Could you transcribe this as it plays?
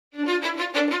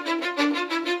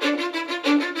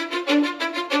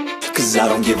Cause I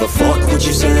don't give a fuck what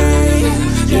you say.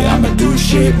 Yeah, I'ma do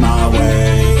shit my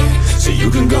way. So you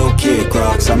can go kick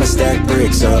rocks, I'ma stack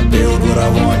bricks up, build what I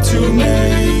want to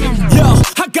make. Yo,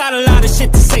 I got a lot of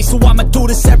shit to say, so I'ma do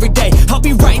this every day. I'll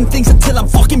be writing things until I'm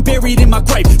fucking buried in my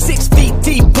grave. 6 feet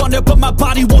deep under, but my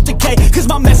body won't decay. Cause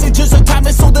my messages are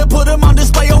timeless, so they'll put them on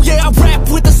display. Oh yeah, I rap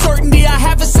with a certainty, I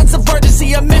have a sense of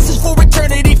urgency. A message for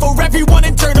eternity, for everyone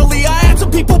internally. I had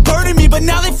some people burning me, but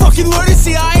now they fucking learn to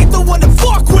see I ain't the one to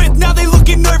fuck with, now they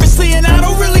looking nervously. And I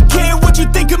don't really care what you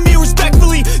think of me,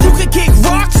 respectfully. You can kick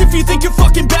rocks if you think you're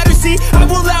fucking better, see. I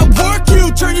will outwork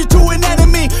you, turn you to an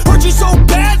enemy. Hurt you so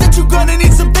bad that you're gonna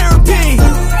need some therapy.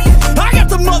 I got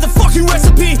the motherfucking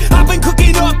recipe, I've been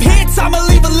cooking up hits, I'ma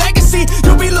leave a legacy.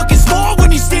 You'll be looking small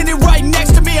when you're standing right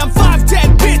next to me. I'm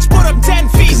 5'10", bitch, but I'm 10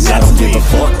 feet next to me. I don't give a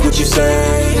fuck what you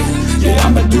say. Yeah,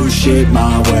 I'ma do shit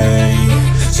my way.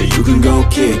 So you can go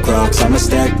kick rocks, I'ma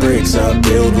stack bricks up,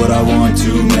 build what I want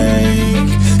to make.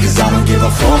 Cause I don't give a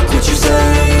fuck what you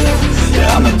say.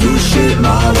 Yeah, I'ma do shit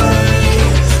my way.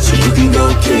 So you can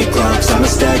go kick rocks, I'ma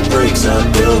stack bricks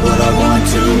up, build what I want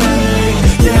to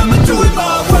make. Yeah, I'ma do it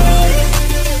my way.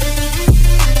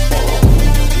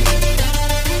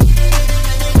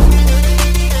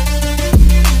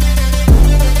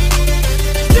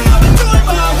 Yeah, I'ma do it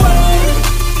my way.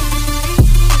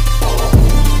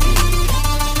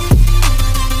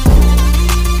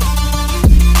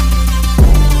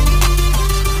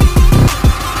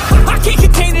 I can't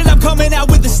contain it, I'm coming out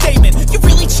with a statement. You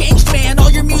really changed, man, all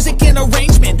your music and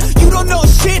arrangement. You don't know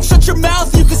shit, shut your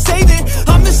mouth, you can save it.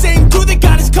 I'm the same dude that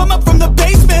got his come up from the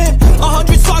basement.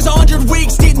 100 songs, 100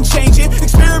 weeks, didn't change it.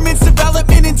 Experiments,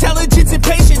 development, intelligence, and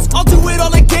patience. I'll do it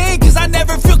all again, cause I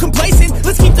never feel complacent.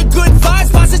 Let's keep the good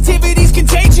vibes, positivity's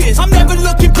contagious. I'm never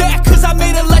looking back, cause I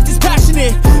made a life that's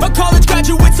passionate. A college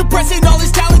graduate suppressing all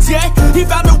his talents, yeah. He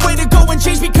found a way to go and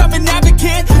change, become an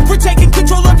advocate. For taking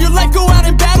control of your life, go out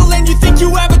and battle. And you think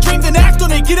you have a dream, then act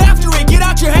on it. Get after it, get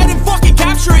out your head and fucking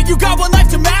capture it. You got one life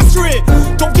to master it.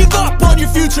 Don't give up on your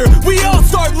future, we all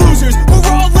start losers. We're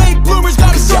all late bloomers,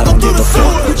 gotta struggle through the sewer.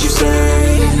 I don't give a fuck what you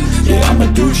say. Yeah, I'ma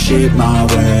do shit my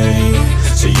way.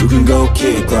 So you can go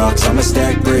kick rocks, I'ma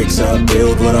stack bricks up,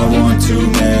 build what I want to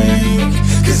make.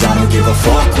 Cause I don't give a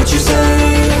fuck what you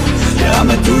say. Yeah,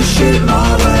 I'ma do shit my